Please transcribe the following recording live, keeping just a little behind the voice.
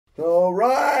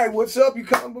right, what's up, you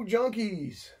comic book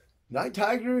junkies? Night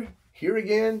Tiger here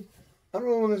again. I don't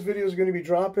know when this video is going to be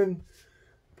dropping.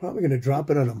 Probably going to drop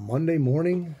it on a Monday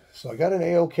morning. So I got an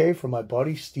AOK from my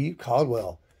buddy Steve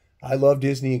Caldwell. I love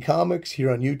Disney and comics here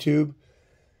on YouTube.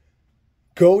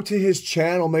 Go to his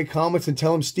channel, make comments, and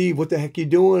tell him, Steve, what the heck you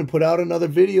doing? Put out another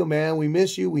video, man. We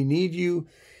miss you. We need you.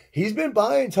 He's been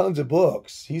buying tons of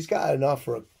books. He's got enough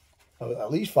for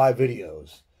at least 5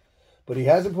 videos. But he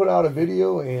hasn't put out a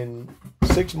video in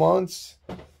 6 months.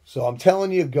 So I'm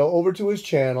telling you, go over to his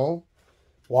channel,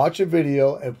 watch a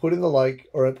video, and put in the like,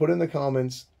 or put in the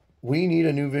comments, we need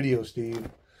a new video, Steve.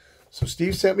 So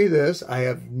Steve sent me this. I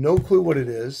have no clue what it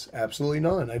is. Absolutely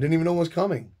none. I didn't even know it was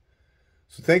coming.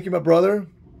 So thank you, my brother.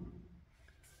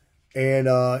 And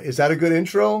is that a good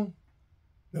intro?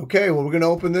 Okay, well, we're going to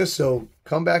open this, so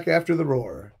come back after the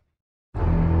roar.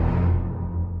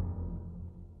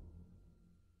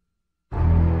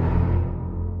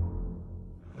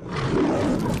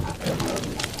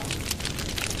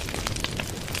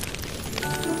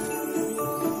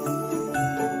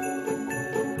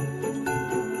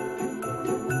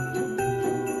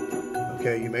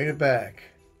 Okay, you made it back.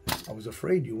 I was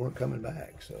afraid you weren't coming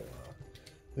back, so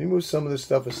let me move some of this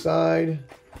stuff aside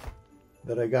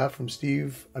that I got from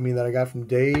Steve. I mean, that I got from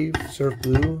Dave, Surf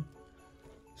Blue,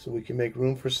 so we can make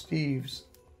room for Steve's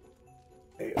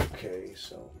AOK.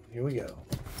 So here we go.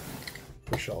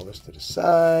 Push all this to the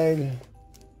side.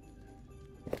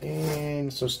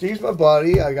 And so Steve's my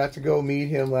buddy. I got to go meet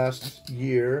him last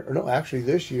year, or no, actually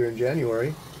this year in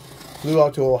January. Flew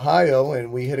out to Ohio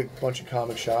and we hit a bunch of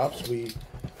comic shops. We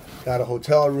got a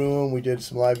hotel room. We did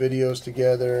some live videos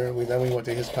together. Then we went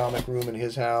to his comic room in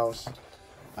his house.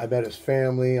 I met his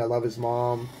family. I love his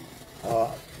mom.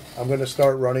 I'm going to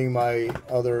start running my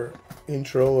other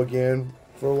intro again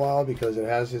for a while because it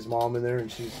has his mom in there,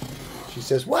 and she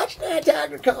says, "Watch Night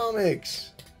Tiger Comics."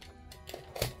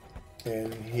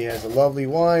 And he has a lovely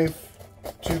wife,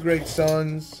 2 great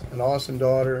sons, an awesome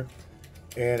daughter,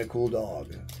 and a cool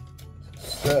dog.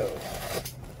 So,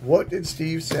 what did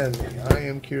Steve send me? I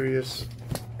am curious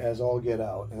as all get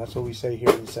out. And that's what we say here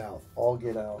in the South. All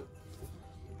get out.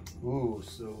 Ooh,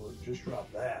 so just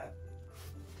drop that.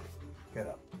 Get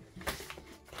up.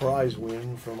 Prize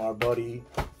win from our buddy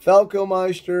Falco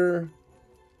Meister.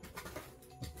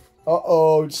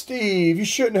 Uh-oh, Steve, you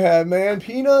shouldn't have, man.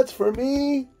 Peanuts for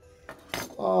me?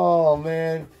 Oh,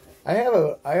 man. I have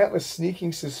a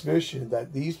sneaking suspicion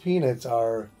that these peanuts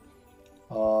are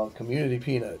community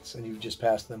peanuts, and you've just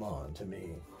passed them on to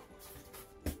me.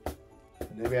 And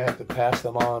maybe I have to pass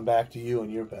them on back to you in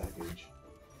your package.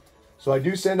 So I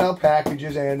do send out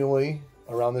packages annually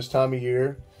around this time of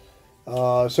year.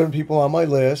 Certain people on my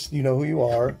list, you know who you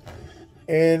are,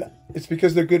 and it's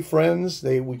because they're good friends.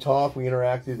 We talk, we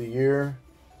interact through the year.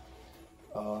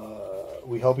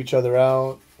 We help each other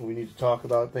out. We need to talk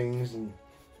about things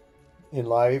in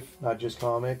life, not just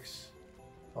comics.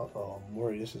 Uh-oh, I'm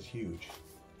worried. This is huge.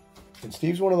 And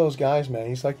Steve's one of those guys, man.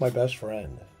 He's like my best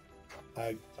friend.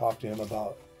 I talk to him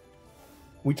about...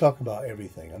 We talk about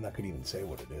everything. I'm not going to even say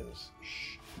what it is.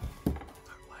 Shh. Our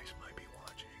wives might be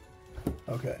watching.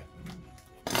 Okay.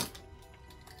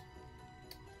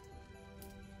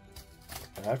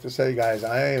 I have to say, guys,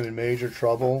 I am in major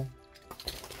trouble.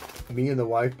 Me and the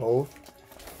wife both.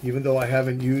 Even though I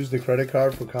haven't used the credit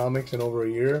card for comics in over a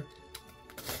year,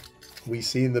 we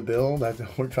seen the bill that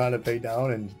we're trying to pay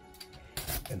down, and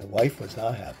the wife was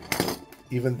not happy,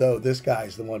 even though this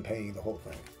guy's the one paying the whole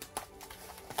thing.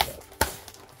 So,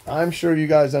 I'm sure you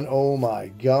guys don't. Oh my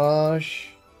gosh,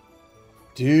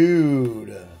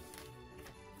 dude!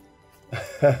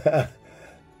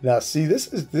 Now see,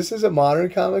 this is a modern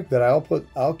comic that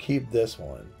I'll keep this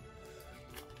one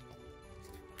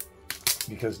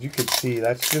because you can see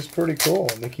that's just pretty cool.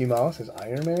 Mickey Mouse is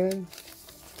Iron Man.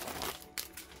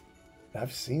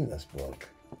 I've seen this book.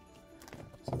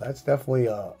 So that's definitely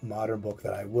a modern book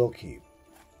that I will keep.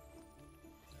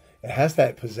 It has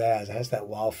that pizzazz. It has that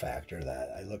wow factor that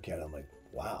I look at. I'm like,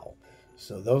 wow.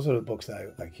 So those are the books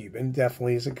that I keep. And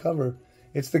definitely is a cover.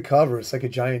 It's the cover. It's like a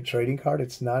giant trading card.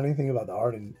 It's not anything about the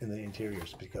art in the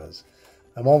interiors, because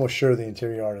I'm almost sure the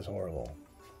interior art is horrible.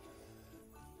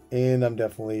 And I'm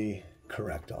definitely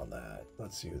correct on that.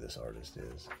 Let's see who this artist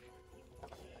is.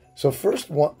 So first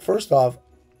off,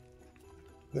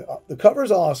 the cover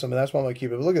is awesome, and that's why I'm going to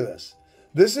keep it. But look at this.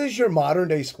 This is your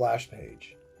modern-day splash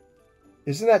page.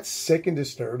 Isn't that sick and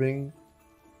disturbing?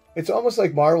 It's almost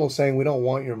like Marvel saying, we don't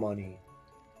want your money.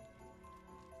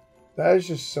 That is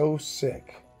just so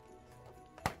sick.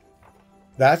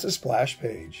 That's a splash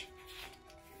page.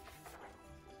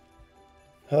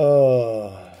 Oh,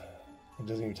 it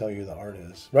doesn't even tell you who the art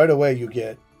is. Right away, you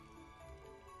get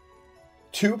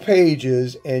 2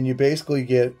 pages, and you basically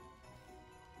get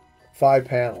 5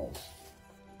 panels.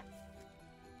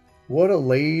 What a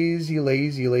lazy,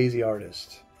 lazy, lazy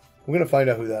artist. We're going to find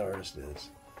out who that artist is.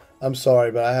 I'm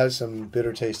sorry, but I have some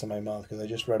bitter taste in my mouth because I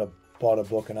just bought a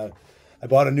book, and I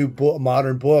bought a new book,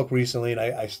 modern book recently, and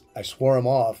I swore them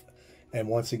off, and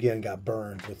once again got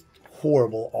burned with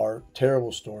horrible art,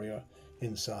 terrible story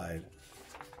inside.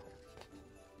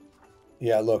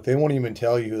 Yeah, look, they won't even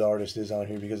tell you who the artist is on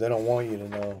here because they don't want you to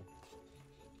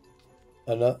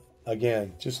know.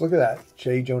 Again, just look at that.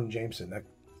 J. Jonah Jameson. That's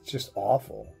just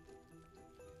awful.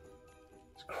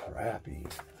 It's crappy.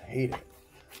 I hate it.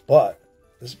 But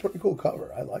this is a pretty cool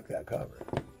cover. I like that cover.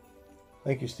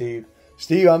 Thank you, Steve.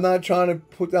 Steve, I'm not trying to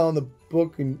put down the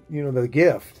book and, the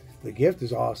gift. The gift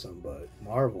is awesome, but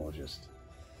Marvel just...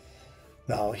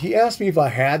 Now, he asked me if I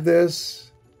had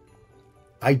this.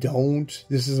 I don't.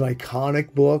 This is an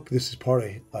iconic book. This is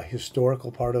a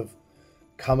historical part of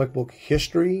comic book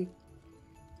history.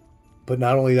 But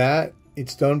not only that,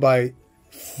 it's done by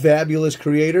fabulous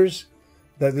creators.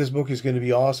 That this book is going to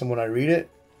be awesome when I read it.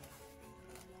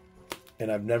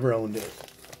 And I've never owned it.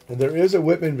 And there is a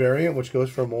Whitman variant, which goes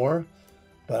for more.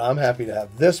 But I'm happy to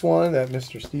have this one that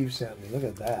Mr. Steve sent me. Look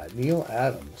at that. Neil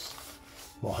Adams.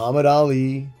 Muhammad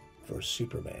Ali for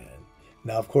Superman.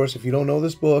 Now, of course, if you don't know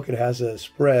this book, it has a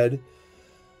spread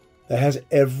that has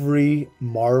every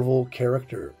Marvel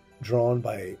character drawn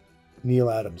by Neil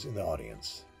Adams in the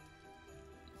audience.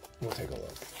 We'll take a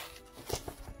look.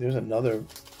 There's another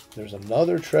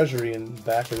Treasury in the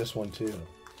back of this one, too.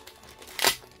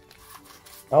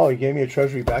 Oh, he gave me a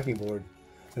Treasury backing board.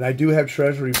 And I do have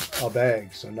Treasury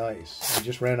bags, so nice. I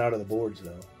just ran out of the boards,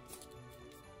 though.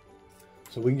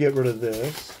 So we can get rid of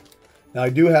this. Now, I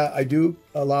do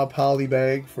allow poly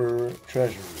bag for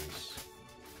Treasuries.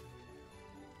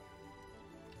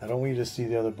 I don't want you to see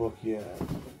the other book yet.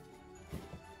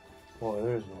 Oh,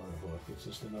 there's no other book. It's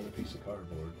just another piece of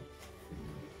cardboard.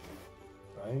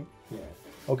 Right? Yeah.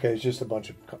 Okay, it's just a bunch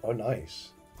of... Oh, nice.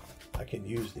 I can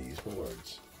use these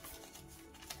boards.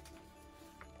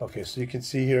 Okay, so you can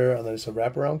see here, and there's a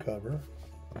wraparound cover.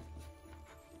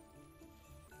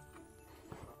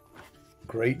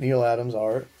 Great Neil Adams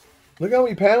art. Look how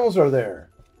many panels are there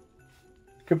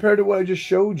compared to what I just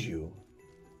showed you.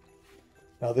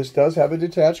 Now, this does have a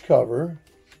detached cover.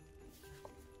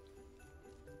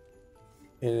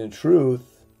 And in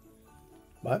truth,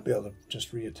 might be able to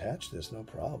just reattach this, no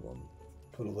problem.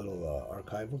 Put a little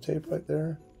archival tape right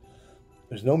there.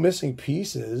 There's no missing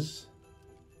pieces.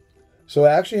 So it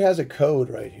actually has a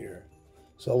code right here.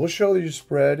 So we'll show you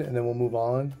spread and then we'll move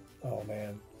on. Oh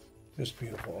man, just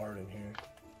beautiful art in here.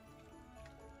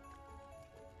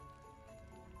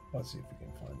 Let's see if we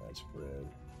can find that spread.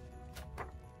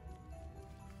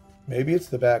 Maybe it's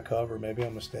the back cover. Maybe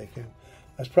I'm mistaken.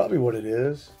 That's probably what it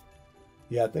is.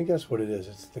 Yeah, I think that's what it is.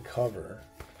 It's the cover.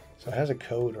 So it has a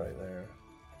code right there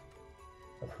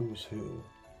of who's who.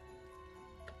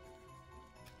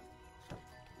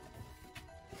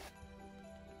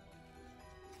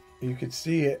 You can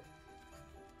see it.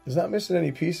 It's not missing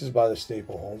any pieces by the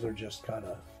staple holes. They're just kind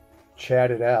of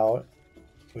chatted out.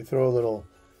 We throw a little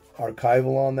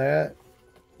archival on that.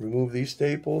 Remove these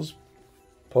staples.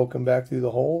 Poke them back through the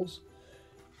holes.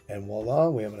 And voila,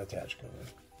 we have an attached cover.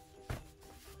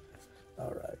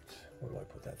 All right. Where do I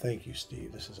put that? Thank you,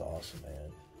 Steve. This is awesome,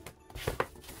 man.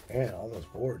 Man, all those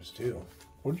boards, too.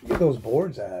 Where'd you get those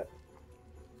boards at?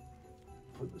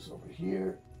 Put this over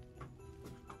here.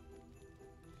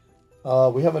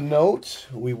 We have a note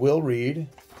we will read.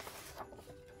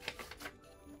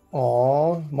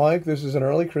 Aw, Mike, this is an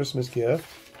early Christmas gift.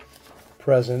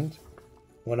 Present.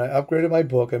 When I upgraded my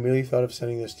book, I immediately thought of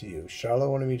sending this to you. Charlotte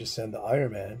wanted me to send the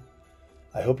Iron Man.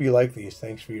 I hope you like these.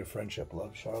 Thanks for your friendship.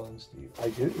 Love, Charlotte and Steve. I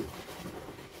do.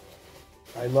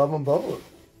 I love them both.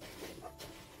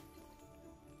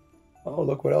 Oh,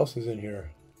 look what else is in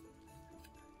here.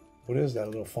 What is that? A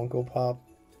little Funko Pop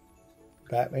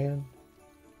Batman?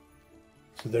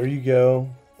 So there you go.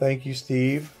 Thank you,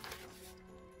 Steve.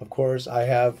 Of course, I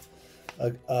have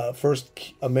a first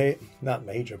key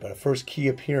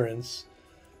appearance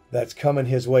that's coming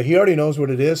his way. He already knows what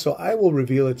it is, so I will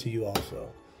reveal it to you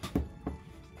also.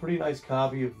 Pretty nice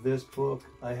copy of this book.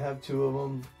 I have 2 of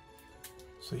them,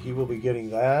 so he will be getting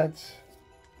that.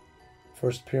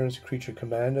 First appearance of Creature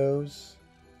Commandos.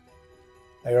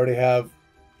 I already have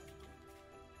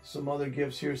some other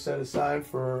gifts here set aside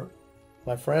for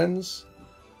my friends.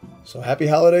 So happy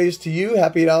holidays to you.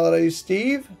 Happy holidays,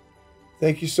 Steve.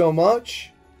 Thank you so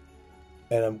much.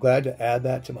 And I'm glad to add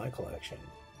that to my collection.